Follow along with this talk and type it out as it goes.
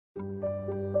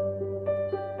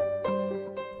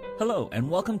Hello, and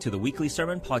welcome to the weekly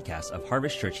sermon podcast of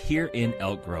Harvest Church here in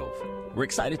Elk Grove. We're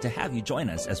excited to have you join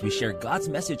us as we share God's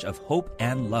message of hope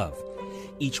and love.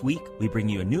 Each week, we bring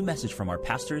you a new message from our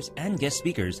pastors and guest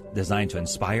speakers designed to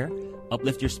inspire,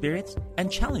 uplift your spirits,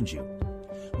 and challenge you.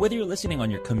 Whether you're listening on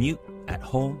your commute, at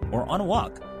home, or on a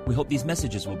walk, we hope these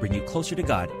messages will bring you closer to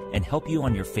God and help you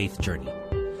on your faith journey.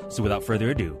 So without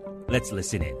further ado, let's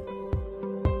listen in.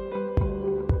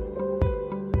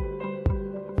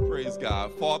 Praise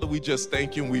God. Father, we just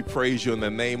thank you and we praise you in the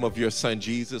name of your son,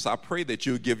 Jesus. I pray that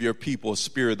you would give your people a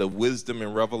spirit of wisdom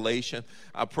and revelation.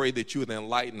 I pray that you would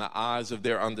enlighten the eyes of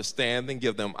their understanding,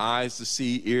 give them eyes to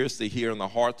see, ears to hear, and a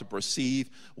heart to perceive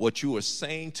what you are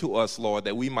saying to us, Lord,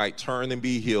 that we might turn and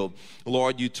be healed.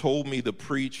 Lord, you told me to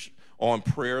preach on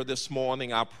prayer this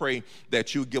morning. I pray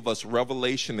that you give us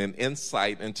revelation and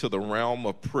insight into the realm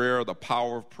of prayer, the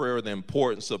power of prayer, the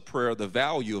importance of prayer, the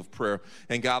value of prayer.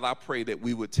 And God, I pray that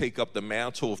we would take up the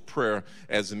mantle of prayer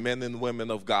as men and women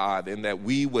of God, and that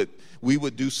we would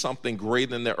do something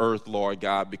great in the earth, Lord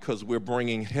God, because we're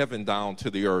bringing heaven down to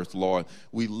the earth, Lord.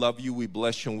 We love you, we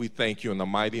bless you, and we thank you in the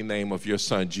mighty name of your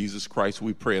son, Jesus Christ.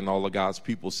 We pray, and all of God's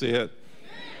people said,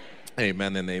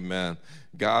 amen and amen.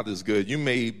 God is good. You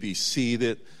may be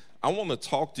seated. I want to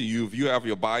talk to you. If you have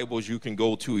your Bibles, you can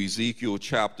go to Ezekiel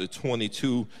chapter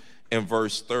 22 and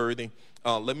verse 30.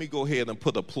 Let me go ahead and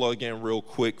put a plug in real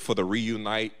quick for the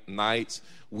Reunite nights.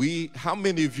 How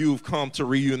many of you have come to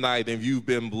Reunite and you've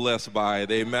been blessed by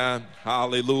it? Amen.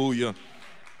 Hallelujah.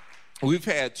 We've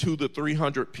had 200 to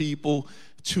 300 people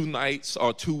 2 nights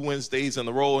or 2 Wednesdays in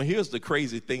a row. And here's the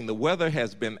crazy thing. The weather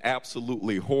has been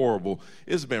absolutely horrible.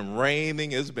 It's been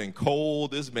raining. It's been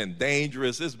cold. It's been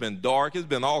dangerous. It's been dark. It's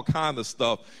been all kind of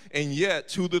stuff. And yet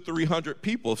 200 to 300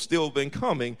 people have still been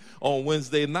coming on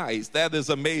Wednesday nights. That is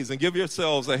amazing. Give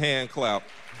yourselves a hand clap.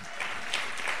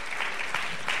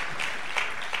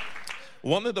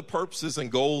 One of the purposes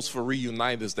and goals for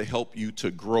Reunite is to help you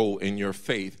to grow in your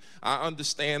faith. I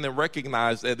understand and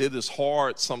recognize that it is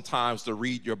hard sometimes to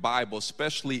read your Bible,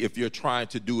 especially if you're trying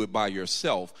to do it by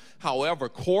yourself. However,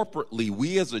 corporately,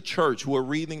 we as a church, we're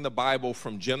reading the Bible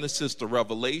from Genesis to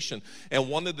Revelation. And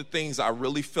one of the things I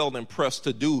really felt impressed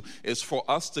to do is for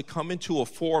us to come into a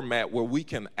format where we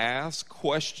can ask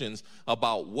questions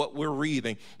about what we're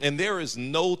reading. And there is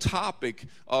no topic,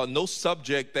 no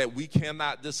subject that we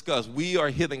cannot discuss. We are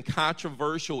hitting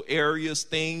controversial areas,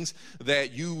 things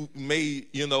that you may,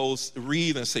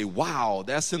 read and say, wow,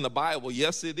 that's in the Bible.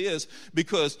 Yes, it is.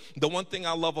 Because the one thing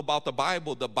I love about the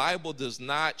Bible does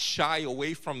not shy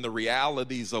away from the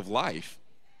realities of life.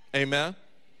 Amen.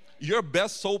 Your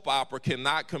best soap opera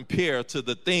cannot compare to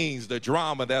the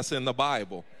drama that's in the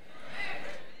Bible.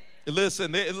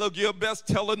 Listen, look, your best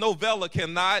telenovela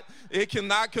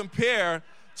cannot compare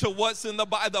to what's in the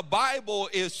Bible. The Bible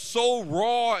is so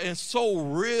raw and so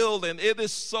real, and it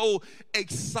is so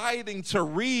exciting to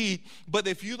read. But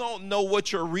if you don't know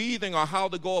what you're reading or how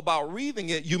to go about reading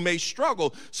it, you may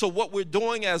struggle. So what we're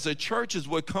doing as a church is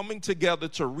we're coming together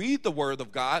to read the Word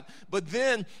of God, but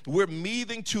then we're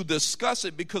meeting to discuss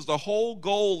it, because the whole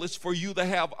goal is for you to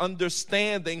have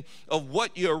understanding of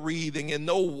what you're reading and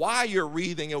know why you're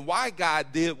reading and why God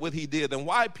did what he did and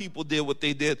why people did what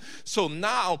they did. So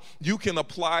now you can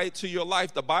apply it to your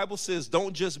life. The Bible says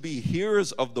don't just be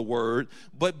hearers of the word,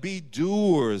 but be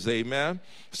doers. Amen.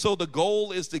 So the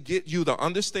goal is to get you to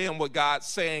understand what God's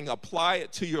saying, apply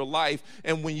it to your life.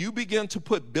 And when you begin to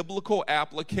put biblical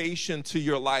application to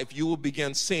your life, you will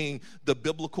begin seeing the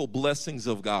biblical blessings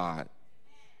of God.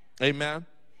 Amen.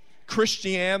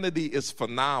 Christianity is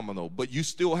phenomenal, but you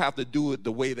still have to do it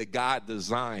the way that God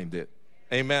designed it.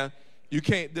 Amen. You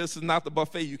can't, this is not the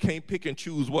buffet. You can't pick and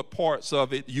choose what parts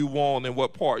of it you want and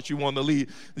what parts you want to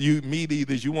leave. You meat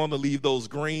eaters, you want to leave those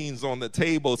greens on the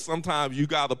table. Sometimes you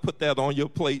got to put that on your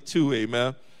plate too,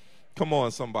 amen. Come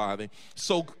on, somebody.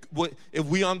 So if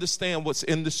we understand what's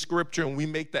in the scripture and we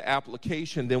make the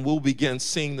application, then we'll begin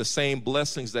seeing the same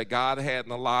blessings that God had in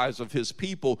the lives of his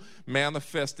people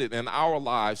manifested in our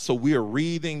lives. So we're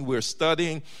reading, we're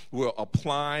studying, we're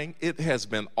applying. It has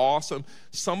been awesome.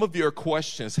 Some of your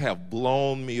questions have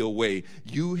blown me away.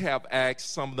 You have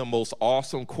asked some of the most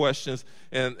awesome questions.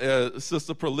 And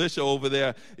Sister Pralicia over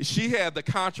there, she had the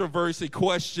controversy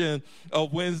question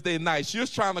of Wednesday night. She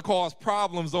was trying to cause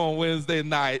problems on Wednesday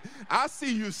night. I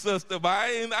see you, sister, but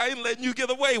I ain't letting you get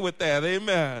away with that.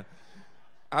 Amen.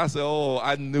 I said, oh,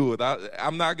 I knew it.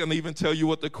 I'm not going to even tell you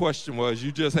what the question was.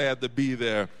 You just had to be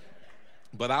there.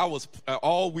 But I was,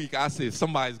 all week, I said,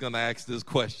 somebody's going to ask this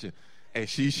question. And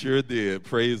she sure did.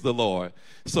 Praise the Lord.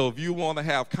 So if you want to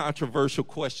have controversial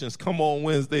questions, come on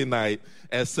Wednesday night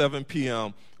at 7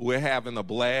 p.m. We're having a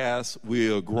blast.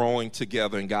 We're growing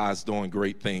together, and God's doing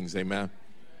great things. Amen.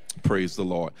 Praise the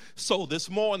Lord. So this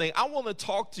morning, I want to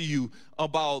talk to you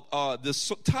about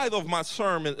this title of my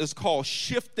sermon is called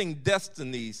Shifting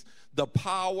Destinies, the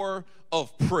Power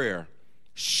of Prayer.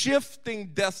 Shifting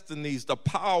Destinies, the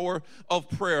Power of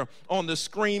Prayer. On the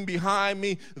screen behind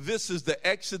me, this is the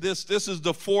Exodus. This is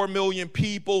the 4 million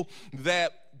people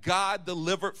that God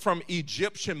delivered from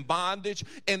Egyptian bondage,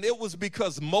 and it was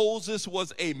because Moses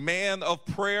was a man of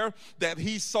prayer that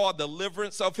he saw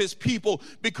deliverance of his people,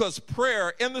 because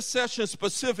prayer, intercession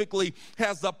specifically,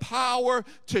 has the power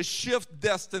to shift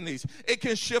destinies. It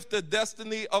can shift the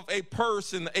destiny of a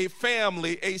person, a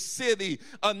family, a city,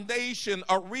 a nation,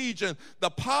 a region.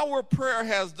 The power of prayer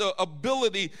has the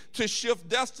ability to shift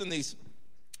destinies.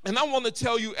 And I want to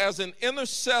tell you, as an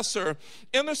intercessors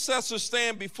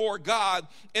stand before God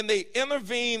and they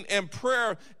intervene in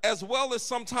prayer as well as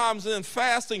sometimes in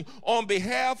fasting on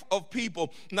behalf of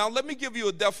people. Now, let me give you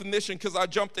a definition because I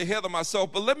jumped ahead of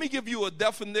myself, but let me give you a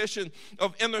definition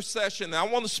of intercession. And I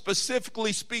want to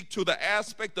specifically speak to the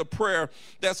aspect of prayer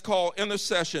that's called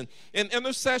intercession. And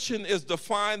intercession is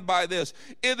defined by this.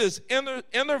 It is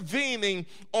intervening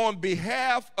on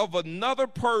behalf of another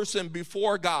person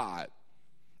before God.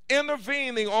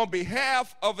 Intervening on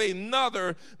behalf of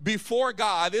another before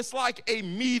God. It's like a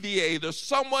mediator,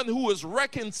 someone who is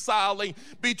reconciling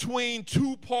between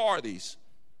two parties.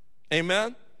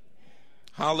 Amen?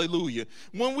 Hallelujah.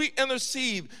 When we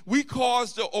intercede, we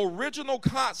cause the original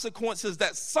consequences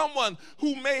that someone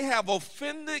who may have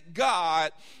offended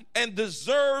God and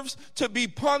deserves to be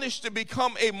punished to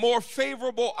become a more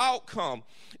favorable outcome.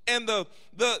 And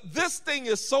this thing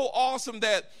is so awesome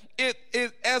that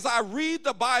as I read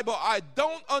the Bible, I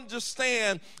don't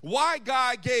understand why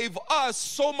God gave us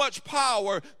so much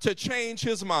power to change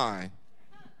his mind.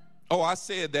 Oh, I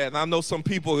said that, and I know some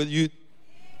people, you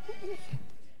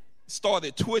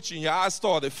started twitching, your eyes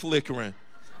started flickering.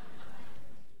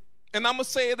 And I'm going to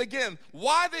say it again.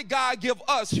 Why did God give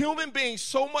us, human beings,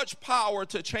 so much power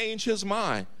to change his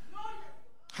mind?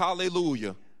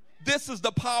 Hallelujah. This is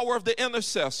the power of the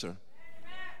intercessor.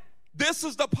 This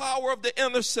is the power of the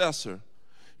intercessor.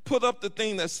 Put up the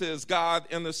thing that says God,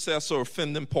 intercessor,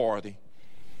 offending party.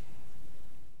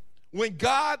 When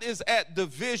God is at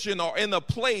division or in a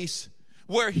place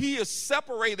where he is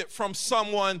separated from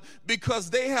someone because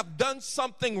they have done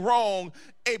something wrong,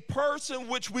 a person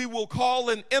which we will call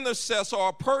an intercessor or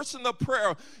a person of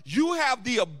prayer, you have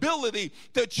the ability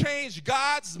to change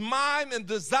God's mind and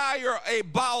desire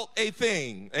about a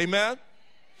thing. Amen?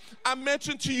 I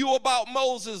mentioned to you about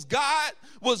Moses. God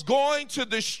was going to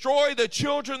destroy the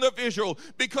children of Israel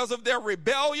because of their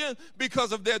rebellion,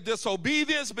 because of their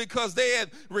disobedience, because they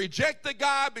had rejected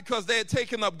God, because they had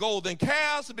taken up golden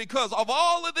calves, because of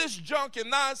all of this junk and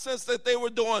nonsense that they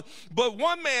were doing. But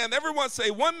one man, everyone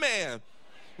say one man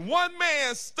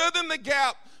stood in the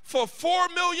gap for 4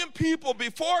 million people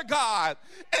before God,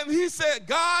 and he said,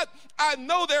 God, I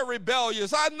know they're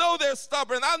rebellious, I know they're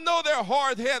stubborn, I know they're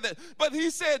hard-headed, but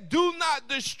he said, do not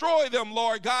destroy them,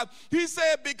 Lord God. He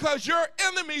said, because your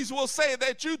enemies will say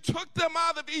that you took them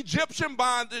out of Egyptian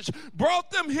bondage,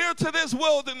 brought them here to this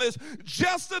wilderness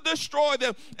just to destroy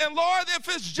them. And Lord, if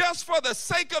it's just for the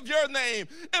sake of your name,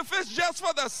 if it's just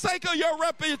for the sake of your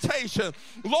reputation,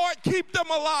 Lord, keep them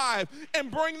alive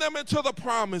and bring them into the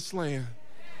promised land.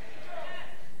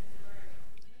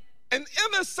 An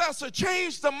intercessor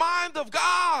changed the mind of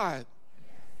God.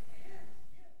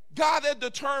 God had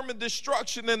determined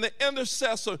destruction, and the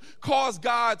intercessor caused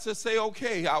God to say,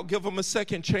 okay, I'll give him a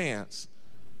second chance.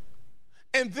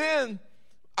 And then,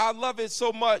 I love it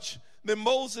so much, that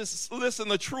Moses,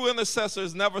 listen, a true intercessor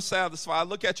is never satisfied.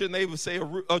 Look at your neighbor and say,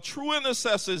 a true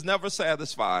intercessor is never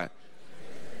satisfied.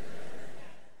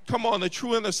 Come on, a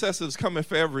true intercessor is coming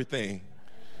for everything.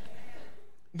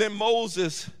 Then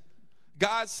Moses,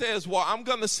 God says, well, I'm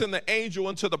going to send an angel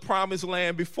into the promised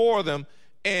land before them,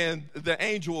 and the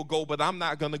angel will go, but I'm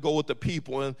not going to go with the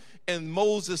people. And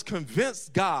Moses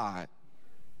convinced God.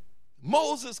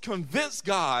 Moses convinced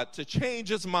God to change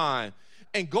his mind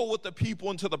and go with the people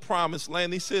into the promised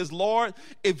land. He says, Lord,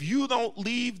 if you don't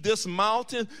leave this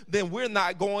mountain, then we're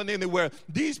not going anywhere.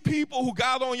 These people who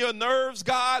got on your nerves,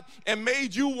 God, and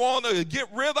made you want to get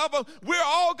rid of them, we're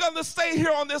all going to stay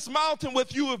here on this mountain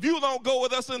with you if you don't go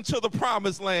with us into the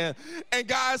promised land. And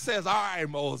God says, all right,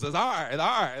 Moses, all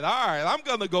right, I'm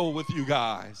going to go with you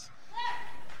guys.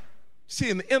 See,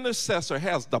 an intercessor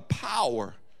has the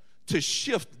power to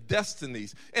shift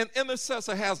destinies. An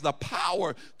intercessor has the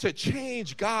power to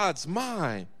change God's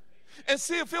mind. And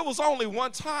see, if it was only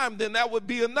one time, then that would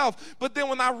be enough. But then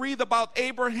when I read about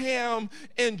Abraham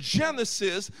in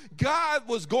Genesis, God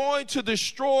was going to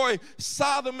destroy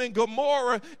Sodom and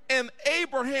Gomorrah, and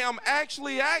Abraham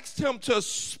actually asked him to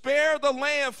spare the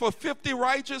land for 50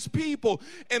 righteous people.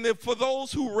 And if for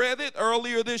those who read it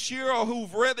earlier this year or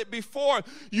who've read it before,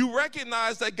 you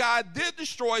recognize that God did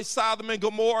destroy Sodom and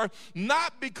Gomorrah,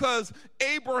 not because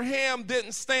Abraham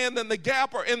didn't stand in the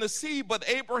gap or intercede, but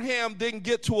Abraham didn't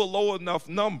get to a low enough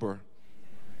number.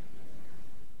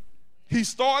 He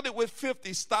started with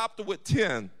 50, stopped with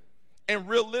 10, and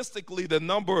realistically the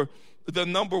number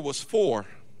was 4.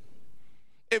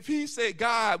 If he said,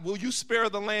 God, will you spare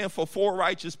the land for 4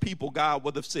 righteous people, God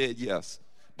would have said yes.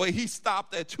 But he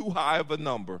stopped at too high of a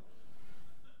number.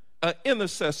 An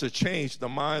intercessor changed the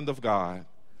mind of God.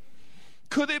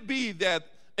 Could it be that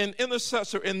an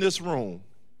intercessor in this room,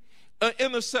 an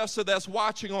intercessor that's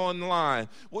watching online,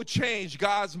 will change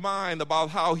God's mind about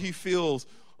how he feels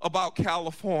about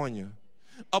California,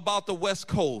 about the West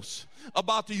Coast,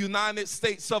 about the United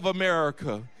States of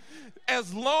America?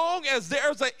 As long as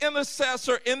there's an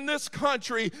intercessor in this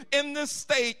country, in this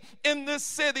state, in this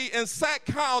city, in Sac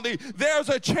County, there's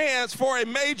a chance for a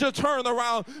major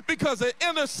turnaround, because an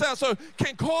intercessor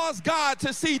can cause God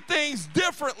to see things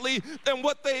differently than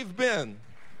what they've been.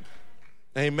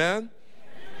 Amen?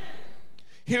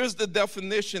 Here's the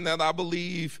definition that I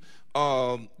believe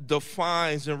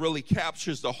defines and really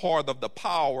captures the heart of the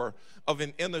power of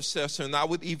an intercessor, and I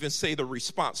would even say the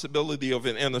responsibility of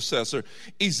an intercessor.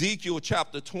 Ezekiel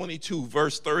chapter 22,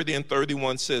 verse 30 and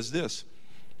 31 says this.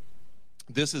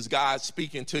 This is God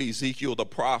speaking to Ezekiel the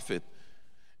prophet.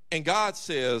 And God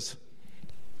says,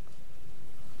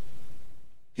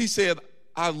 he said,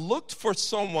 I looked for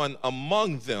someone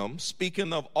among them,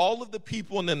 speaking of all of the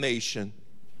people in the nation,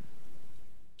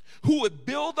 who would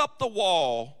build up the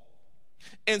wall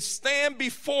and stand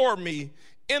before me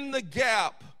in the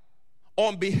gap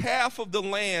on behalf of the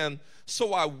land,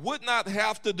 so I would not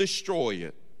have to destroy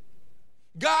it.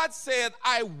 God said,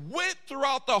 I went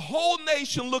throughout the whole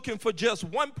nation looking for just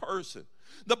one person.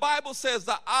 The Bible says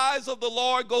the eyes of the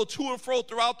Lord go to and fro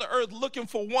throughout the earth looking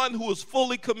for one who is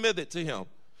fully committed to him.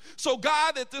 So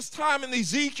God, at this time in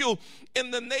Ezekiel,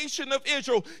 in the nation of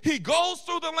Israel, he goes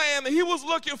through the land and he was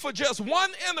looking for just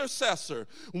one intercessor,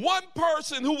 one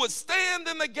person who would stand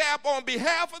in the gap on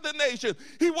behalf of the nation.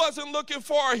 He wasn't looking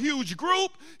for a huge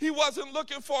group. He wasn't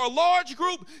looking for a large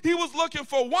group. He was looking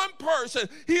for one person.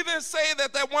 He didn't say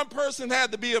that that one person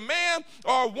had to be a man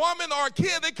or a woman or a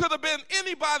kid. It could have been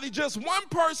anybody, just one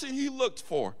person he looked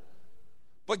for.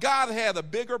 But God had a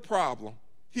bigger problem.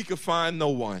 He could find no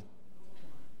one.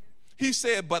 He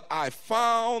said, but I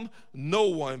found no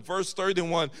one. Verse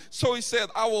 31. So he said,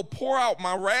 I will pour out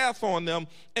my wrath on them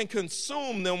and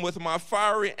consume them with my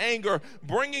fiery anger,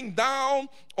 bringing down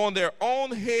on their own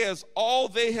heads all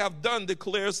they have done,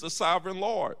 declares the sovereign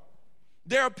Lord.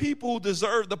 There are people who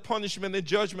deserve the punishment and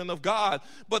judgment of God,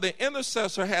 but the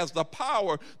intercessor has the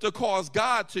power to cause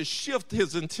God to shift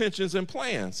his intentions and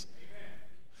plans.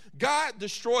 God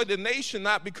destroyed the nation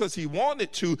not because he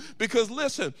wanted to, because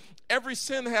listen, every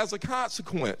sin has a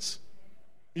consequence.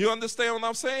 You understand what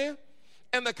I'm saying?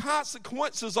 And the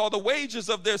consequences or the wages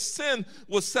of their sin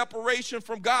was separation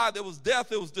from God. It was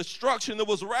death, it was destruction, it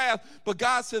was wrath. But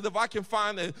God said, if I can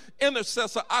find an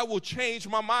intercessor, I will change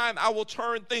my mind. I will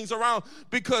turn things around.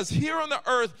 Because here on the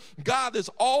earth, God is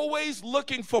always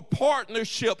looking for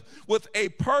partnership with a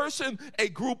person, a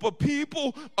group of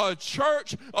people, a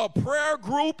church, a prayer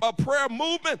group, a prayer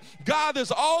movement. God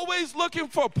is always looking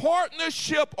for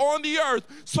partnership on the earth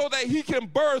so that he can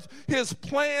birth his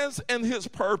plans and his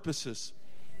purposes.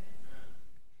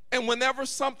 And whenever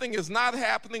something is not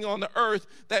happening on the earth,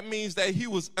 that means that he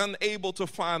was unable to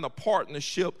find a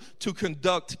partnership to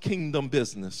conduct kingdom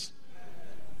business.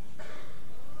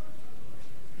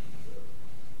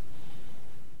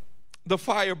 The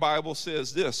Fire Bible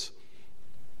says this.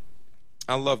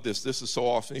 I love this. This is so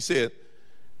awesome. It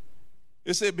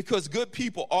said, because good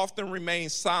people often remain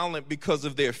silent because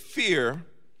of their fear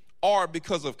or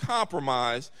because of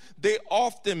compromise, they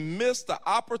often miss the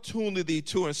opportunity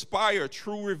to inspire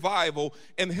true revival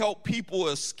and help people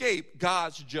escape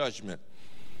God's judgment.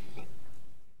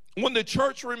 When the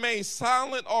church remains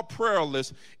silent or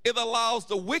prayerless, it allows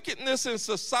the wickedness in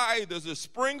society to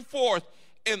spring forth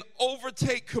and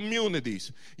overtake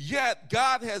communities. Yet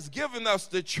God has given us,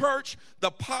 the church, the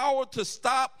power to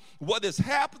stop what is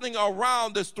happening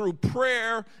around us through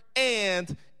prayer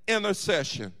and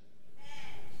intercession.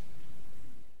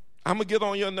 I'm going to get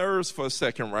on your nerves for a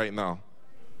second right now.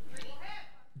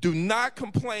 Do not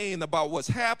complain about what's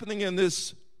happening in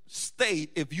this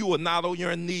state if you are not on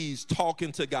your knees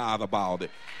talking to God about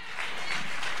it.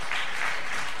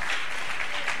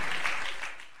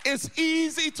 It's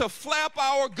easy to flap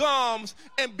our gums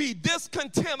and be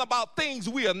discontent about things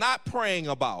we are not praying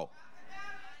about.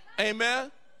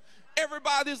 Amen.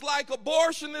 Everybody's like,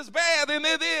 abortion is bad, and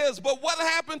it is. But what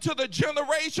happened to the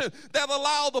generation that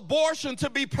allowed abortion to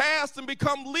be passed and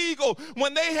become legal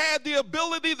when they had the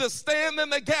ability to stand in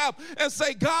the gap and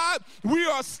say, God, we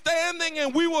are standing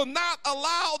and we will not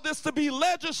allow this to be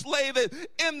legislated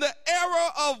in the era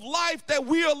of life that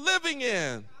we are living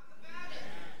in.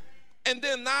 And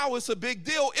then now it's a big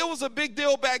deal. It was a big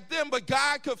deal back then, but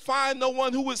God could find no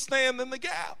one who would stand in the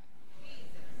gap.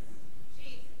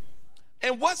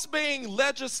 And what's being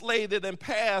legislated and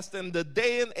passed in the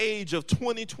day and age of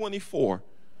 2024?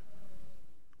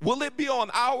 Will it be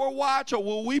on our watch, or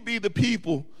will we be the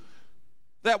people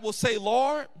that will say,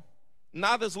 Lord,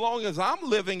 not as long as I'm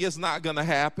living, it's not going to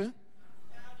happen?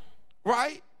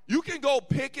 Right? You can go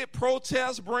picket,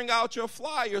 protest, bring out your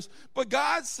flyers. But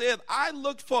God said, I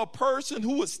looked for a person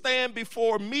who would stand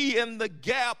before me in the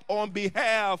gap on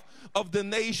behalf of the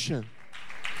nation.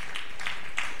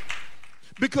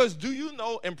 Because do you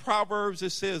know in Proverbs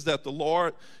it says that the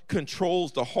Lord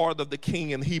controls the heart of the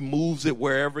king and he moves it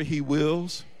wherever he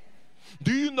wills?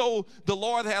 Do you know the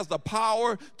Lord has the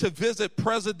power to visit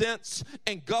presidents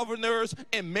and governors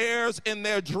and mayors in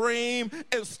their dream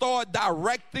and start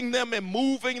directing them and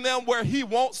moving them where he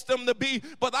wants them to be?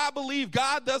 But I believe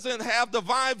God doesn't have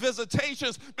divine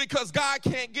visitations because God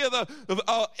can't get an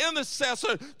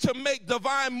intercessor to make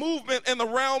divine movement in the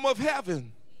realm of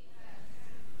heaven.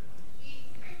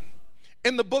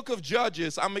 In the book of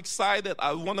Judges, I'm excited,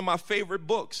 one of my favorite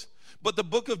books. But the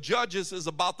book of Judges is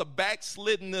about the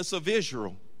backsliddenness of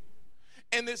Israel.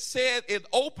 And it said, it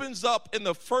opens up in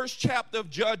the first chapter of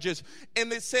Judges,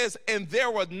 and it says, and there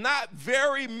were not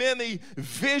very many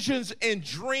visions and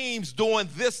dreams during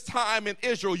this time in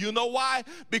Israel. You know why?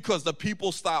 Because the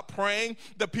people stopped praying,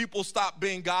 the people stopped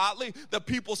being godly, the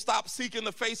people stopped seeking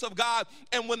the face of God.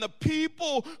 And when the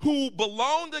people who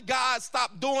belong to God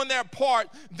stopped doing their part,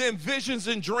 then visions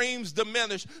and dreams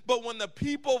diminished. But when the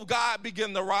people of God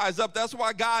begin to rise up, that's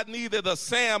why God needed a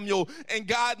Samuel and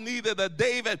God needed a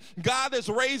David. God is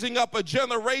raising up a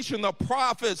generation of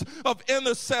prophets, of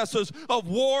intercessors, of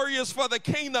warriors for the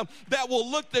kingdom that will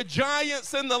look the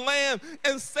giants in the land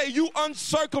and say, you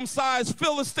uncircumcised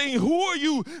Philistine, who are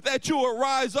you that you will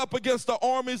rise up against the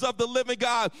armies of the living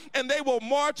God? And they will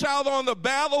march out on the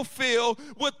battlefield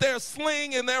with their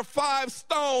sling and their 5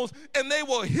 stones, and they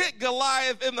will hit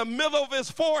Goliath in the middle of his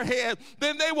forehead.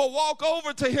 Then they will walk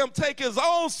over to him, take his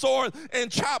own sword,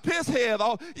 and chop his head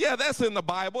off. Yeah, that's in the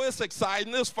Bible. It's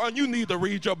exciting. It's fun. You need to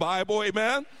read your Bible,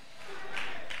 amen?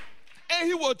 And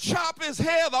he will chop his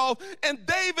head off. And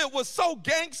David was so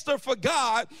gangster for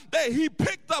God that he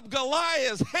picked up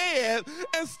Goliath's head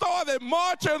and started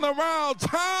marching around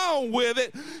town with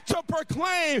it to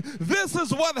proclaim, this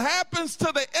is what happens to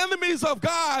the enemies of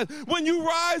God when you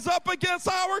rise up against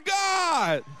our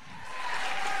God.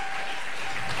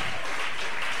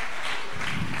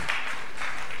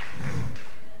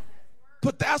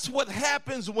 But that's what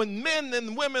happens when men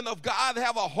and women of God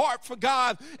have a heart for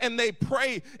God and they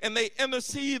pray and they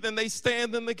intercede and they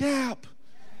stand in the gap.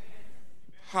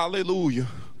 Hallelujah.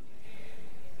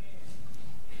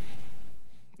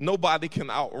 Nobody can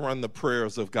outrun the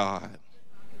prayers of God.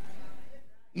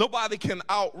 Nobody can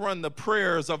outrun the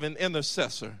prayers of an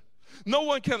intercessor. No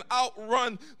one can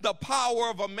outrun the power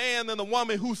of a man and a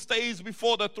woman who stays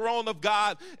before the throne of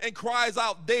God and cries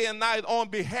out day and night on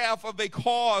behalf of a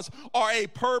cause or a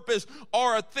purpose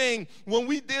or a thing. When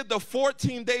we did the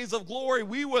 14 days of glory,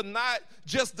 we were not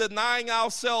just denying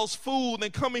ourselves food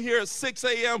and coming here at 6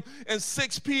 a.m. and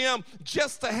 6 p.m.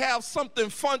 just to have something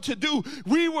fun to do.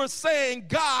 We were saying,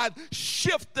 God,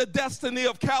 shift the destiny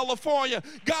of California.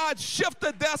 God, shift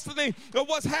the destiny of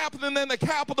what's happening in the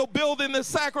Capitol building in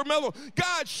Sacramento.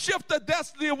 God, shift the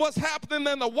destiny of what's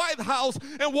happening in the White House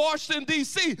in Washington,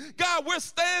 D.C. God, we're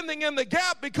standing in the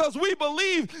gap because we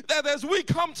believe that as we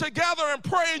come together and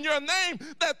pray in your name,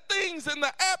 that things in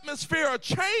the atmosphere are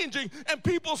changing and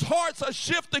people's hearts are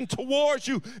shifting towards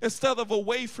you instead of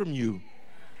away from you.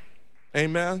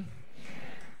 Amen.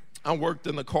 I worked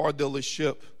in a car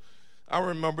dealership. I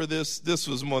remember this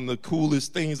was one of the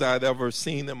coolest things I'd ever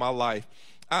seen in my life.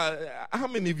 How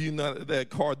many of you know that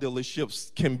car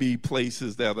dealerships can be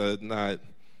places that are not,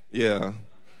 yeah,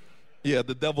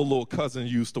 the devil's little cousin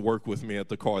used to work with me at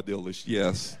the car dealership,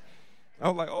 yes. I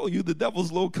was like, oh, you the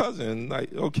devil's little cousin.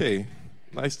 Like, okay,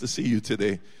 nice to see you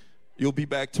today. You'll be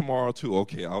back tomorrow too?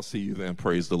 Okay, I'll see you then,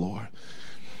 praise the Lord.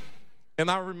 And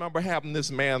I remember having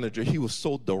this manager. He was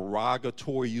so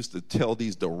derogatory. He used to tell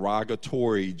these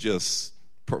derogatory, just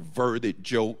perverted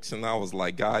jokes. And I was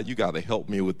like, God, you got to help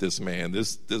me with this man.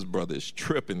 This brother is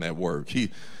tripping at work. He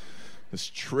is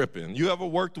tripping. You ever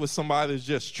worked with somebody that's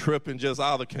just tripping, just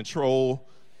out of control?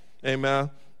 Amen.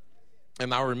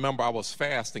 And I remember I was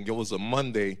fasting. It was a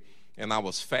Monday, and I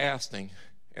was fasting.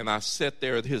 And I sat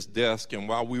there at his desk, and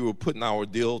while we were putting our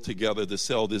deal together to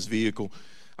sell this vehicle,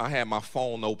 I had my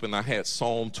phone open. I had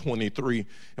Psalm 23,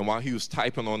 and while he was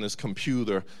typing on his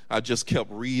computer, I just kept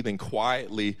reading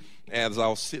quietly as I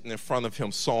was sitting in front of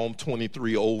him, Psalm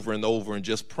 23 over and over, and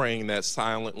just praying that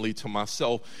silently to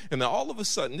myself. And then all of a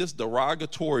sudden, this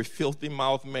derogatory,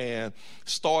 filthy-mouthed man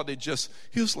started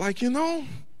he was like,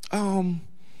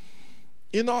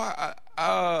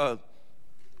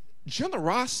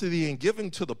 generosity and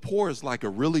giving to the poor is like a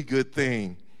really good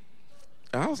thing.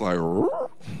 And I was like,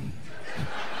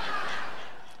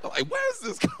 where is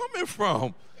this coming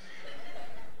from?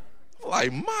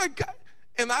 Like, my God.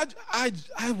 And I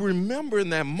remember in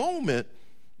that moment,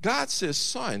 God says,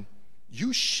 son,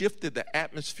 you shifted the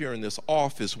atmosphere in this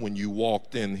office when you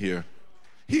walked in here.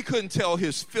 He couldn't tell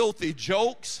his filthy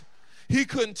jokes. He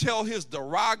couldn't tell his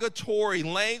derogatory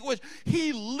language.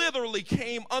 He literally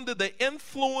came under the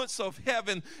influence of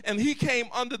heaven, and he came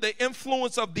under the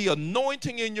influence of the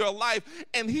anointing in your life,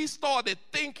 and he started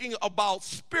thinking about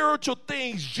spiritual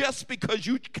things just because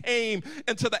you came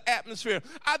into the atmosphere.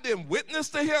 I didn't witness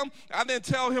to him. I didn't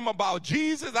tell him about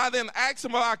Jesus. I didn't ask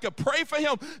him if I could pray for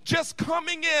him. Just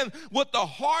coming in with the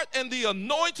heart and the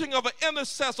anointing of an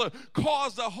intercessor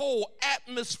caused the whole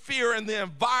atmosphere and the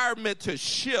environment to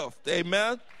shift.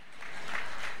 Amen.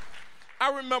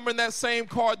 I remember in that same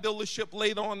car dealership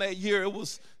later on that year, it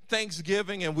was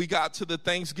Thanksgiving, and we got to the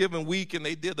Thanksgiving week, and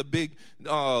they did a big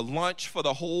lunch for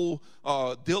the whole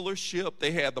dealership.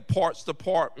 They had the parts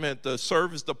department, the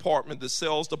service department, the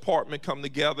sales department come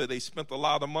together. They spent a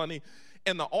lot of money.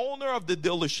 And the owner of the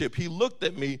dealership, he looked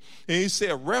at me, and he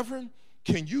said, Reverend,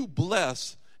 can you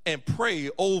bless and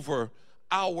pray over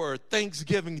our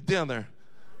Thanksgiving dinner?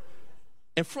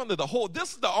 In front of the whole,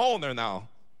 this is the owner now,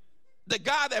 the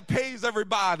guy that pays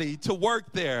everybody to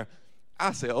work there.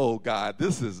 I said, oh God,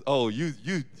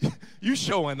 you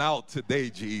showing out today,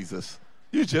 Jesus.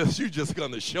 You just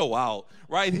gonna show out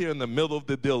right here in the middle of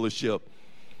the dealership.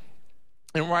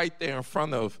 And right there in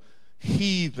front of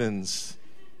heathens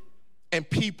and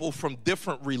people from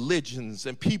different religions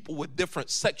and people with different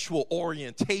sexual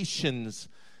orientations,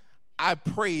 I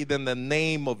prayed in the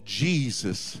name of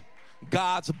Jesus,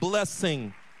 God's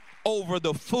blessing over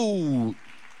the food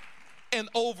and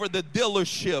over the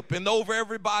dealership and over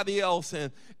everybody else.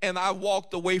 And I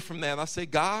walked away from that. And I said,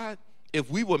 God, if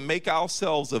we would make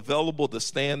ourselves available to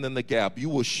stand in the gap, you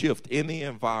will shift any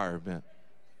environment.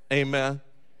 Amen.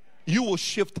 You will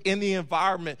shift any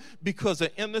environment, because an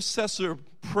intercessor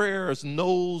prayers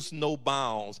knows no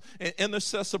bounds. And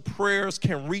intercessor prayers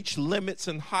can reach limits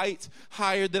and heights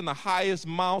higher than the highest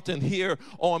mountain here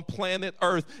on planet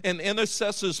Earth. And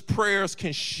intercessors' prayers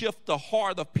can shift the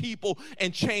heart of people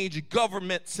and change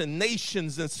governments and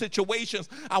nations and situations.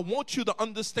 I want you to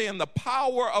understand the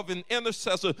power of an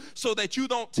intercessor so that you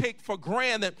don't take for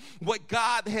granted what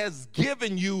God has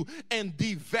given you and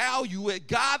devalue it.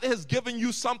 God has given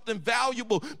you something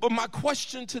valuable. But my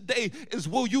question today is,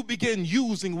 will you begin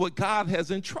using what God has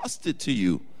entrusted to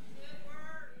you?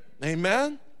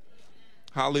 Amen.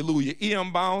 Hallelujah.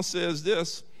 E.M. Bound says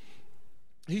this.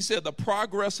 He said, the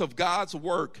progress of God's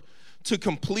work to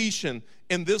completion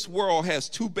in this world has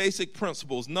two basic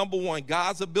principles. Number one,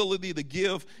 God's ability to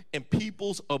give and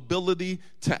people's ability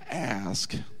to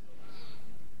ask.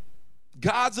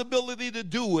 God's ability to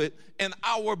do it and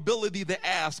our ability to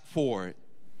ask for it.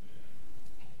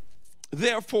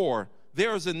 Therefore,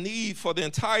 there is a need for the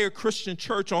entire Christian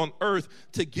church on earth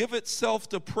to give itself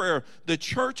to prayer. The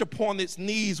church upon its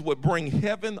knees would bring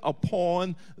heaven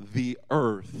upon the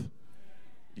earth.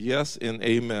 Yes and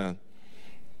amen.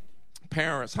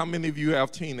 Parents, how many of you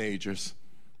have teenagers?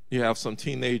 You have some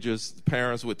teenagers,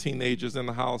 parents with teenagers in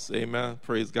the house. Amen.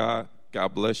 Praise God.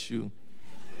 God bless you.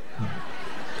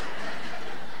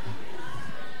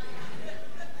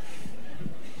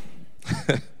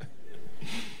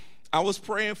 I was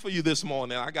praying for you this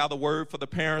morning. I got a word for the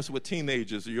parents with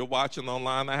teenagers. You're watching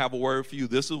online, I have a word for you.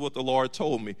 This is what the Lord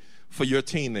told me for your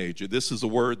teenager. This is a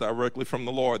word directly from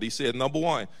the Lord. He said, number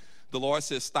one, the Lord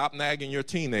said, stop nagging your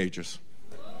teenagers.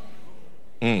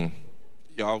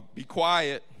 Y'all be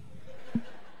quiet.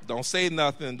 Don't say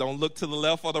nothing. Don't look to the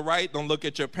left or the right. Don't look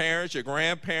at your parents, your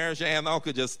grandparents, your aunt and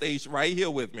uncle. Just stay right here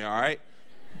with me, all right?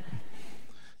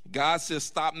 God says,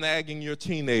 stop nagging your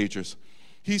teenagers.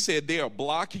 He said they are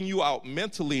blocking you out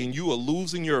mentally, and you are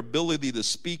losing your ability to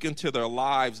speak into their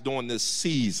lives during this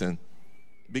season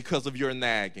because of your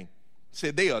nagging. He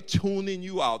said they are tuning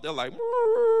you out. They're like,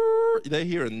 they're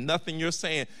hearing nothing you're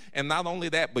saying. And not only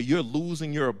that, but you're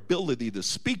losing your ability to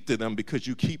speak to them because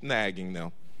you keep nagging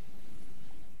them.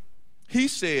 He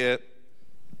said,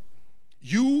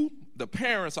 the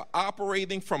parents, are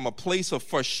operating from a place of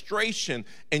frustration,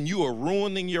 and you are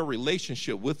ruining your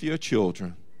relationship with your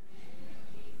children.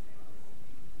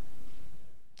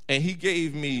 And he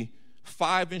gave me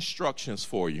 5 instructions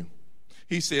for you.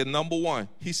 He said, number 1,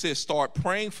 he said, start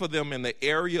praying for them in the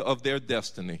area of their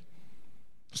destiny.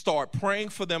 Start praying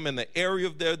for them in the area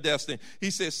of their destiny. He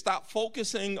said, stop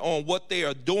focusing on what they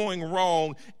are doing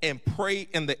wrong and pray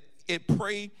in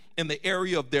the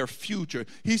area of their future.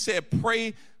 He said,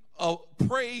 pray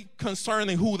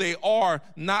concerning who they are,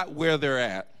 not where they're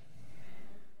at.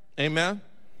 Amen.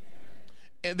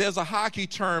 And there's a hockey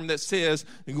term that says,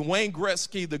 Wayne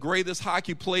Gretzky, the greatest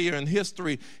hockey player in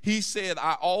history, he said,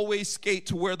 I always skate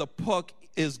to where the puck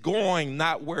is going,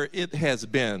 not where it has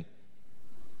been.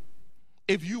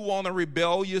 If you want a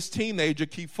rebellious teenager,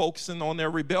 keep focusing on their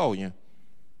rebellion.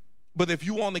 But if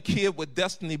you want a kid with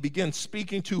destiny, begin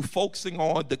speaking to, focusing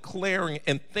on, declaring,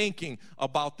 and thinking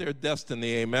about their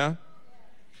destiny. Amen.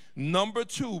 Number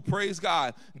 2, praise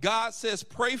God. God says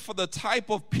pray for the type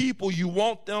of people you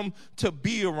want them to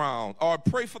be around, or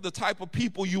pray for the type of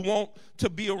people you want to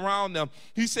be around them.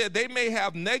 He said they may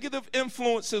have negative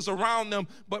influences around them,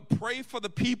 but pray for the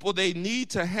people they need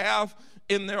to have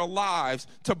in their lives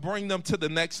to bring them to the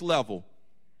next level.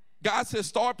 God says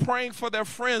start praying for their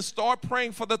friends. Start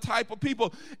praying for the type of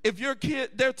people. If your kid,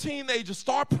 they're teenagers,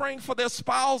 start praying for their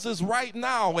spouses right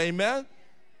now. Amen.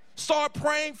 Start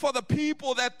praying for the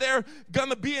people that they're going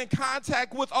to be in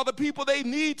contact with, or the people they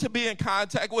need to be in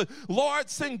contact with. Lord,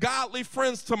 send godly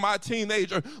friends to my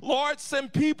teenager. Lord,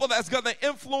 send people that's going to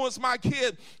influence my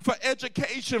kid for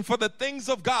education, for the things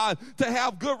of God, to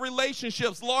have good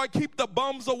relationships. Lord, keep the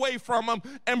bums away from them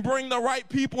and bring the right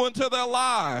people into their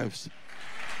lives.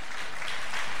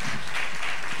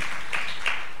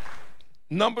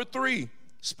 Number 3,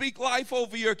 speak life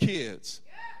over your kids.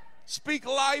 Speak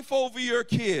life over your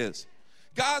kids.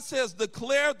 God says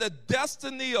declare the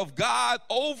destiny of God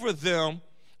over them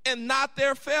and not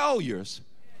their failures.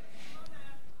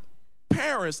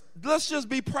 Parents, let's just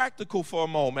be practical for a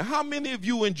moment. How many of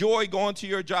you enjoy going to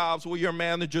your jobs where your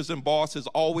managers and bosses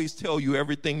always tell you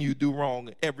everything you do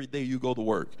wrong every day you go to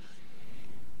work?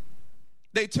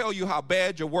 They tell you how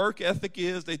bad your work ethic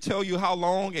is. They tell you how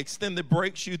long extended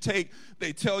breaks you take.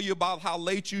 They tell you about how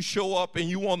late you show up and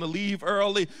you want to leave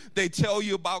early. They tell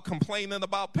you about complaining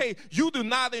about pay. You do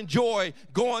not enjoy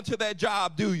going to that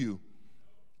job, do you?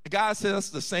 God says that's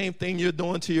the same thing you're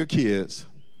doing to your kids.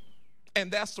 And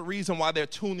that's the reason why they're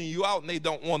tuning you out and they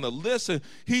don't want to listen.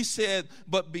 He said,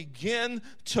 but begin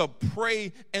to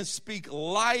pray and speak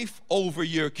life over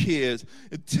your kids.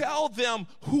 Tell them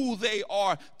who they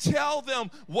are. Tell them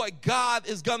what God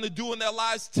is going to do in their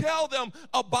lives. Tell them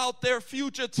about their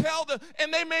future. Tell them,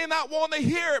 and they may not want to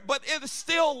hear it, but it is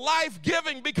still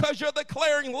life-giving because you're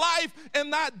declaring life and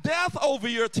not death over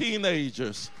your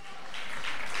teenagers.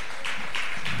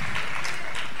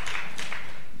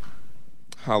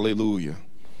 Hallelujah.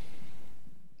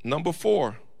 Number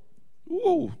 4.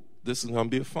 Ooh, this is going to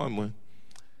be a fun one.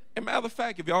 And matter of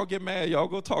fact, if y'all get mad, y'all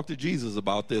go talk to Jesus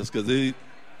about this, because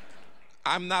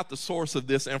I'm not the source of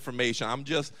this information. I'm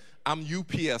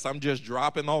UPS. I'm just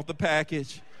dropping off the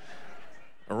package,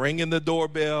 ringing the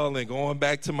doorbell, and going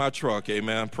back to my truck.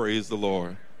 Amen. Praise the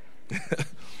Lord.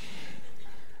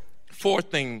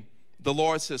 4th thing, the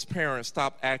Lord says, parents,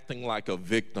 stop acting like a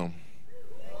victim.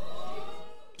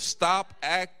 Stop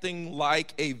acting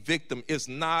like a victim. It's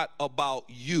not about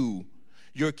you.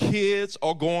 Your kids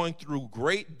are going through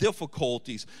great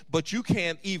difficulties, but you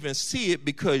can't even see it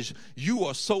because you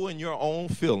are so in your own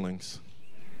feelings.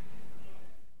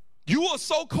 You are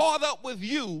so caught up with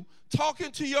you,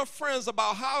 talking to your friends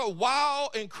about how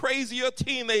wild and crazy your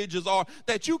teenagers are,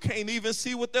 that you can't even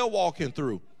see what they're walking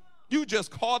through. You just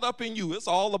caught up in you. It's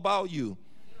all about you.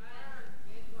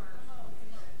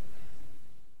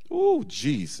 Oh,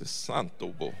 Jesus, Santo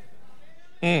Bo.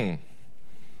 And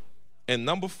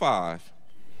number 5,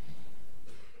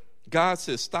 God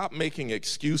says stop making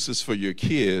excuses for your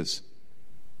kids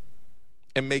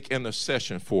and make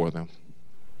intercession for them.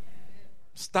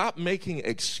 Stop making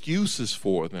excuses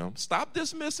for them. Stop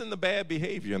dismissing the bad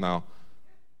behavior now.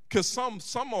 Because some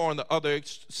are on the other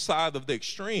side of the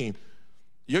extreme.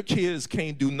 Your kids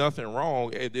can't do nothing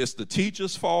wrong. It's the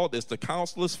teacher's fault. It's the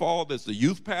counselor's fault. It's the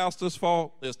youth pastor's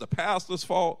fault. It's the pastor's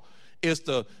fault. It's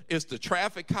the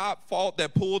traffic cop fault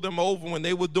that pulled them over when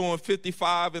they were doing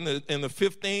 55 in the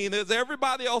 15. It's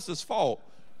everybody else's fault.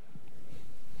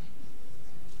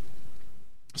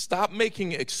 Stop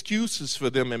making excuses for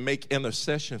them and make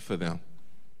intercession for them.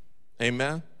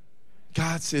 Amen.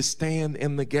 God says stand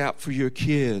in the gap for your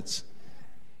kids.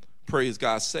 Praise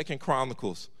God. 2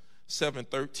 Chronicles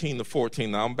 7:13-14.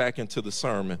 Now I'm back into the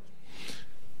sermon.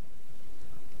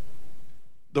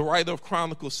 The writer of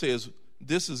Chronicles says,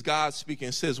 this is God speaking.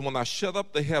 It says, when I shut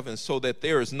up the heavens so that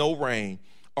there is no rain,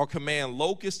 or command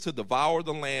locusts to devour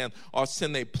the land, or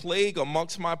send a plague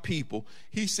amongst my people,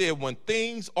 he said, when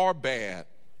things are bad,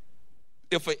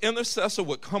 if an intercessor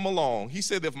would come along, he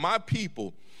said, if my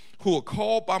people who are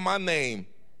called by my name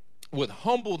would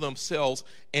humble themselves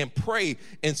and pray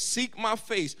and seek my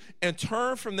face and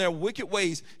turn from their wicked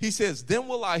ways, he says, then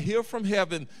will I hear from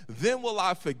heaven, then will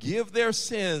I forgive their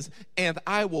sins, and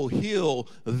I will heal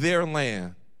their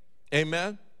land.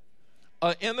 Amen.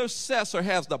 An intercessor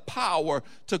has the power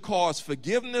to cause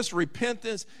forgiveness,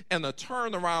 repentance, and a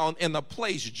turnaround in a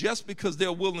place just because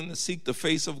they're willing to seek the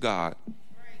face of God.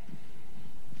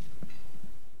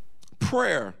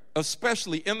 Prayer,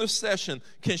 especially intercession,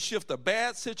 can shift a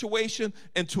bad situation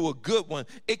into a good one.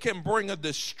 It can bring a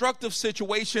destructive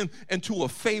situation into a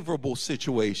favorable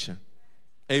situation.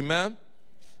 Amen.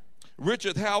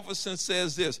 Richard Halverson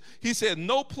says this. He said,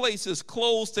 no place is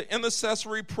closed to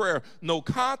intercessory prayer. No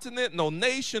continent, no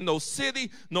nation, no city,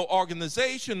 no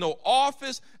organization, no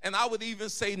office, and I would even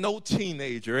say no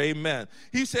teenager. Amen.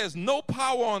 He says, no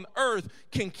power on earth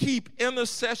can keep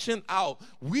intercession out.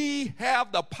 We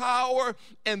have the power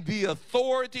and the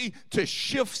authority to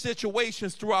shift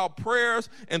situations through our prayers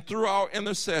and through our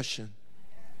intercession.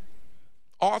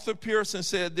 Arthur Pearson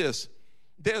said this.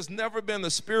 There's never been a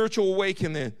spiritual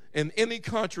awakening in any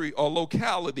country or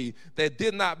locality that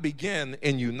did not begin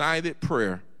in united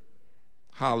prayer.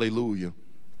 Hallelujah.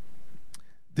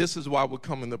 This is why we're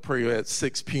coming to prayer at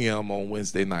 6 p.m. on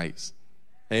Wednesday nights.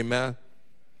 Amen.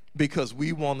 Because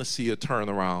we want to see a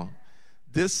turnaround.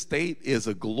 This state is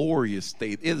a glorious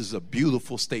state. It is a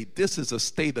beautiful state. This is a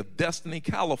state of destiny.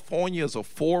 California is a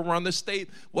forerunner state.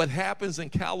 What happens in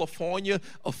California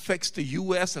affects the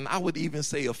U.S., and I would even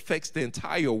say affects the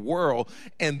entire world.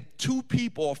 And two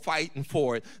people are fighting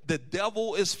for it. The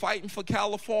devil is fighting for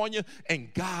California,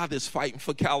 and God is fighting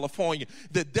for California.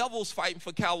 The devil's fighting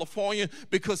for California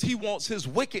because he wants his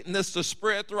wickedness to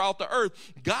spread throughout the earth.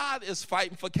 God is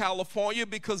fighting for California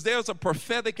because there's a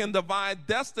prophetic and divine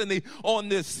destiny on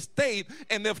this state,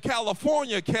 and if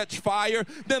California catch fire,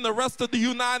 then the rest of the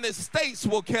United States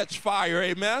will catch fire.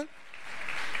 Amen.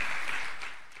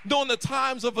 During the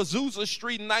times of Azusa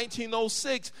Street in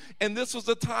 1906, and this was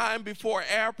the time before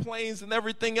airplanes and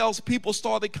everything else, people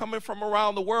started coming from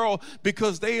around the world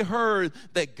because they heard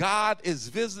that God is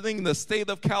visiting the state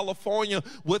of California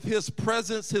with his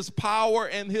presence, his power,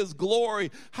 and his glory.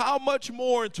 How much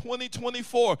more in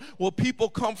 2024 will people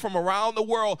come from around the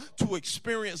world to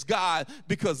experience God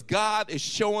because God is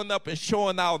showing up and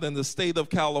showing out in the state of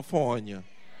California?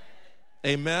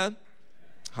 Amen.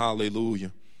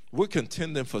 Hallelujah. We're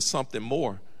contending for something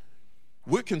more.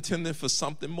 We're contending for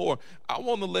something more. I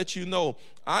want to let you know,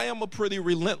 I am a pretty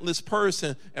relentless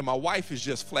person, and my wife is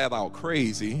just flat out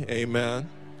crazy. Amen.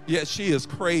 Yeah, she is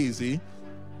crazy.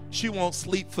 She won't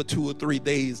sleep for 2 or 3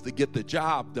 days to get the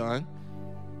job done.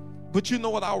 But you know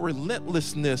what? Our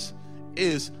relentlessness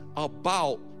is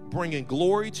about bringing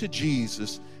glory to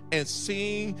Jesus and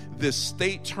seeing this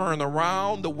state turn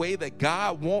around the way that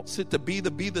God wants it to be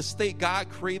the state God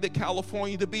created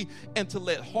California to be, and to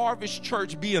let Harvest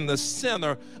Church be in the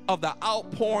center of the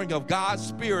outpouring of God's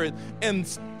Spirit in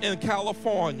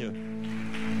California.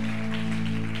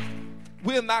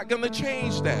 We're not going to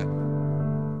change that.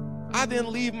 I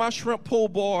didn't leave my shrimp po'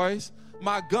 boys,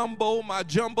 my gumbo, my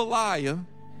jambalaya,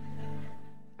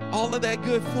 all of that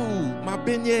good food, my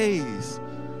beignets,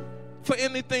 for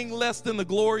anything less than the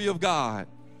glory of God.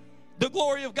 The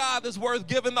glory of God is worth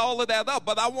giving all of that up.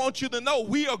 But I want you to know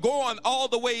we are going all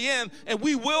the way in, and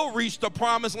we will reach the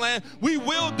promised land. We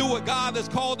will do what God has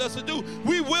called us to do.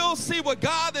 We will see what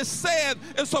God has said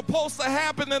is supposed to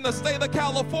happen in the state of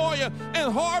California.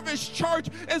 And Harvest Church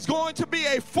is going to be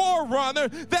a forerunner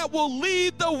that will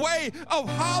lead the way of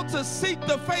how to seek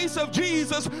the face of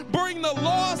Jesus, bring the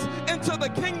lost into the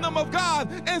kingdom of God,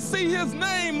 and see his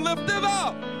name lifted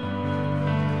up.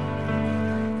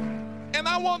 And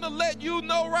I want to let you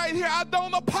know right here, I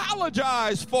don't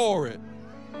apologize for it.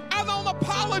 I don't don't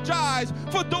apologize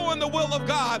for doing the will of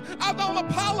God. I don't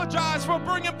apologize for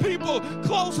bringing people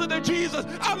closer to Jesus.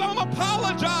 I don't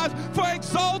apologize for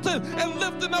exalting and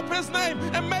lifting up his name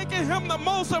and making him the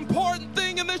most important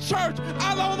thing in the church.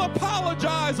 I don't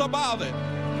apologize about it.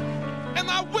 And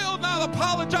I will not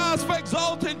apologize for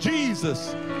exalting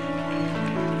Jesus.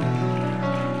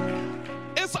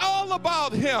 It's all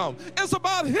about him. It's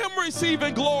about him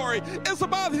receiving glory. It's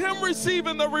about him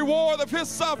receiving the reward of his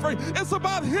suffering. It's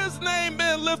about his name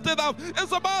being lifted up.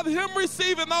 It's about him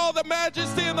receiving all the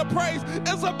majesty and the praise.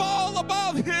 It's all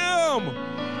about him.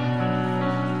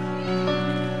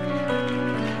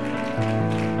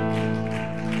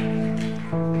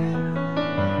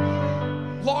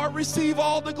 Lord, receive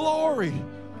all the glory.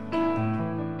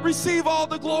 Receive all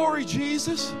the glory,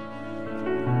 Jesus.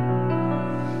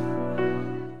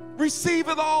 Receive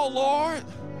it all, Lord.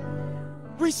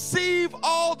 Receive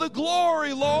all the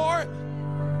glory, Lord.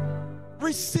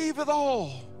 Receive it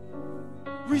all.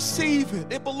 Receive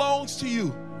it. It belongs to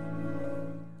you.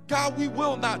 God, we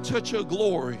will not touch your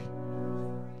glory.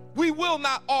 We will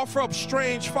not offer up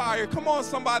strange fire. Come on,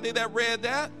 somebody that read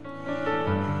that.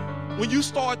 When you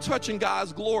start touching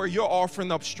God's glory, you're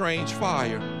offering up strange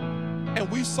fire. And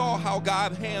we saw how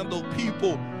God handled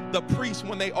people, the priests,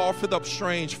 when they offered up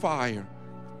strange fire.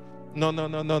 No.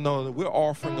 We're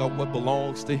offering up what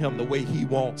belongs to him the way he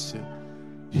wants it.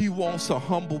 He wants a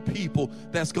humble people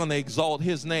that's going to exalt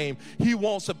his name. He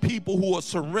wants a people who are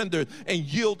surrendered and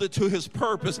yielded to his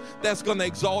purpose that's going to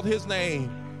exalt his name.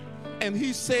 And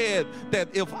he said that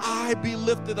if I be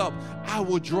lifted up, I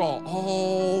will draw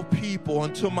all people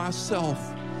unto myself.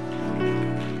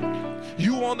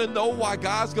 You want to know why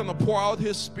God's going to pour out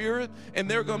his spirit and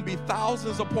there are going to be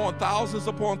thousands upon thousands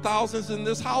upon thousands in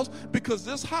this house? Because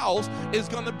this house is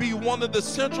going to be one of the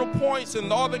central points in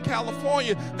Northern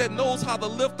California that knows how to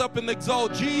lift up and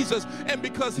exalt Jesus. And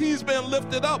because he's been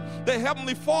lifted up, the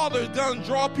Heavenly Father is going to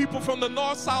draw people from the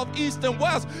north, south, east, and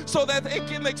west so that they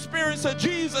can experience a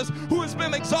Jesus who has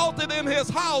been exalted in his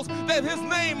house, that his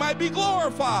name might be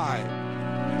glorified.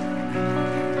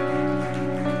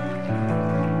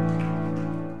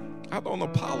 I don't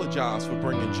apologize for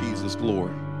bringing Jesus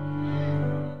glory.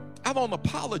 I don't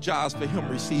apologize for him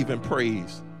receiving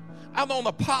praise. I don't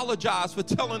apologize for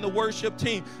telling the worship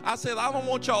team, I said, I don't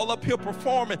want y'all up here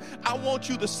performing. I want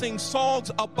you to sing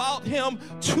songs about him,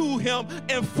 to him,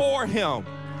 and for him.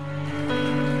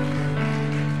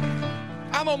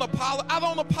 I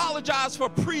don't apologize for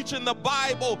preaching the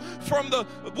Bible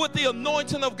with the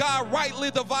anointing of God,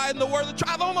 rightly dividing the word of truth.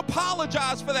 I don't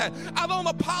apologize for that. I don't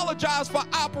apologize for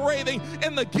operating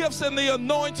in the gifts and the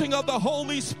anointing of the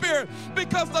Holy Spirit,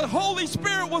 because the Holy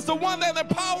Spirit was the one that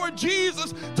empowered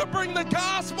Jesus to bring the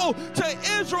gospel to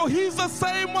Israel. He's the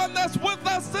same one that's with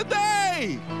us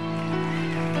today.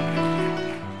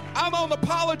 I don't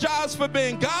apologize for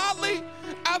being godly.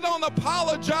 I don't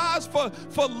apologize for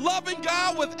loving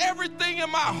God with everything in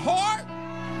my heart.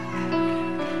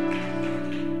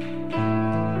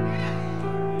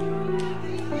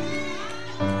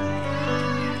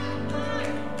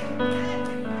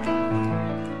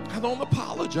 I don't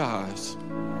apologize.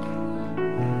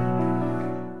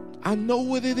 I know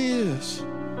what it is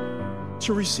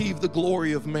to receive the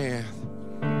glory of man.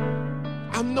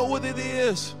 I know what it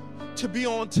is to be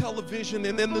on television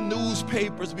and in the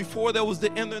newspapers before there was the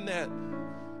internet.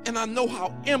 And I know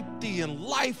how empty and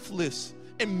lifeless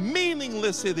and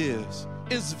meaningless it is.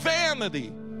 It's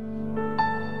vanity.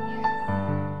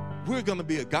 We're going to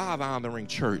be a God-honoring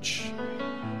church.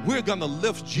 We're going to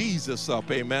lift Jesus up,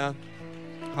 amen.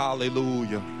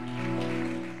 Hallelujah.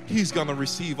 He's going to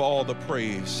receive all the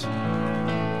praise.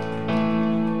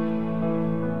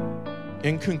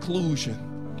 In conclusion,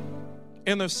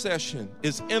 intercession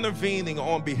is intervening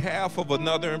on behalf of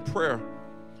another in prayer.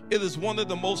 It is one of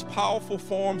the most powerful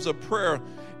forms of prayer,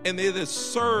 and it has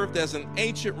served as an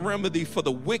ancient remedy for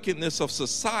the wickedness of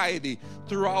society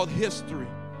throughout history.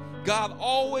 God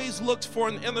always looks for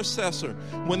an intercessor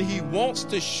when he wants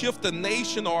to shift a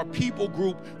nation or a people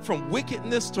group from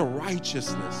wickedness to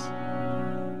righteousness.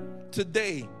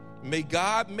 Today, may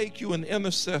God make you an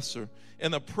intercessor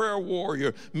and a prayer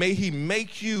warrior. May he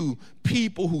make you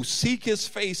people who seek his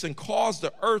face and cause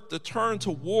the earth to turn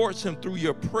towards him through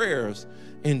your prayers.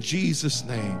 In Jesus'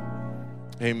 name,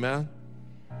 amen.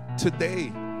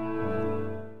 Today,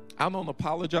 I don't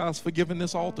apologize for giving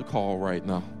this altar call right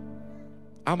now.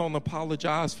 I don't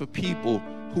apologize for people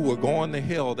who are going to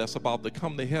hell that's about to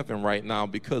come to heaven right now,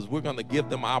 because we're going to give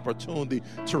them opportunity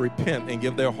to repent and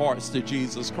give their hearts to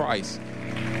Jesus Christ.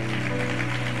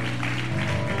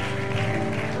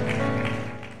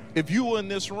 If you were in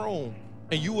this room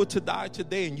and you were to die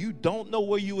today and you don't know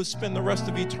where you would spend the rest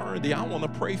of eternity, I want to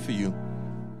pray for you.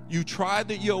 You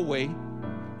tried it your way.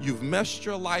 You've messed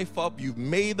your life up. You've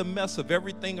made a mess of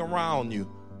everything around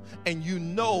you. And you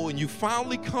know, and you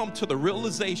finally come to the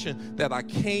realization that I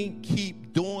can't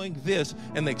keep doing this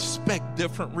and expect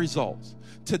different results.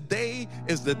 Today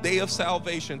is the day of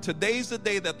salvation. Today's the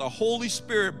day that the Holy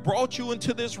Spirit brought you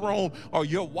into this room, or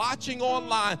you're watching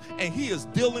online and he is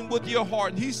dealing with your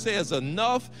heart. And he says,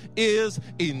 enough is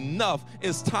enough.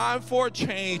 It's time for a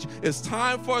change. It's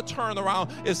time for a turnaround.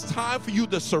 It's time for you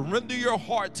to surrender your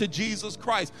heart to Jesus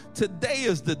Christ. Today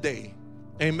is the day.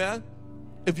 Amen.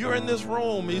 If you're in this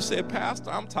room and you say, Pastor,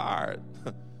 I'm tired.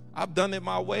 I've done it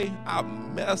my way. I've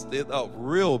messed it up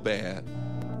real bad.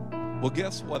 Well,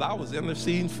 guess what? I was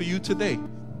interceding for you today,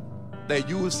 that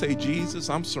you would say,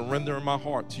 Jesus, I'm surrendering my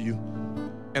heart to you,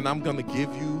 and I'm going to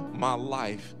give you my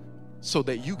life so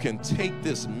that you can take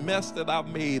this mess that I've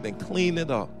made and clean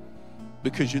it up.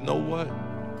 Because you know what?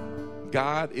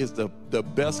 God is the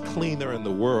best cleaner in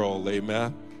the world,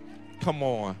 amen? Come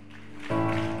on.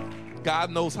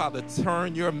 God knows how to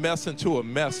turn your mess into a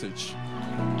message.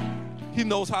 He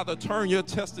knows how to turn your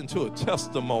test into a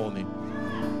testimony.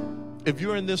 If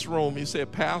you're in this room, you say,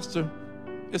 Pastor,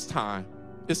 it's time.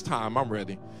 It's time. I'm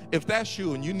ready. If that's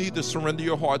you and you need to surrender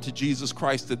your heart to Jesus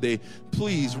Christ today,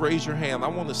 please raise your hand. I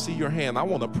want to see your hand. I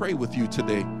want to pray with you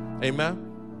today.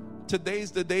 Amen. Today's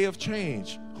the day of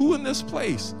change. Who in this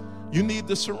place? You need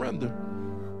to surrender.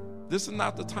 This is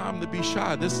not the time to be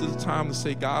shy. This is the time to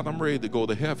say, God, I'm ready to go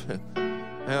to heaven,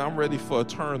 and I'm ready for a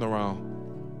turnaround.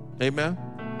 Amen.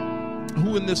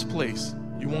 Who in this place?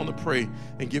 You want to pray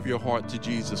and give your heart to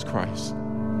Jesus Christ?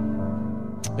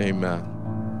 Amen.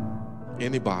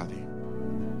 Anybody?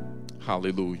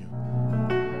 Hallelujah.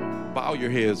 Bow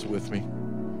your heads with me.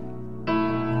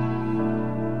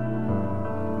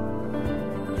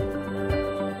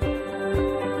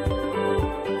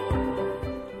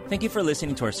 Thank you for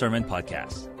listening to our sermon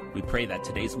podcast. We pray that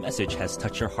today's message has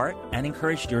touched your heart and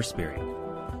encouraged your spirit.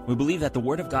 We believe that the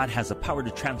Word of God has the power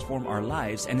to transform our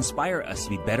lives and inspire us to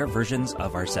be better versions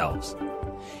of ourselves.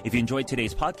 If you enjoyed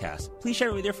today's podcast, please share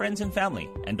it with your friends and family.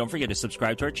 And don't forget to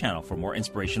subscribe to our channel for more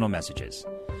inspirational messages.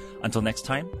 Until next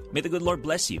time, may the good Lord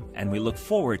bless you, and we look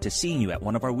forward to seeing you at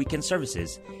one of our weekend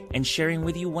services and sharing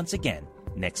with you once again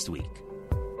next week.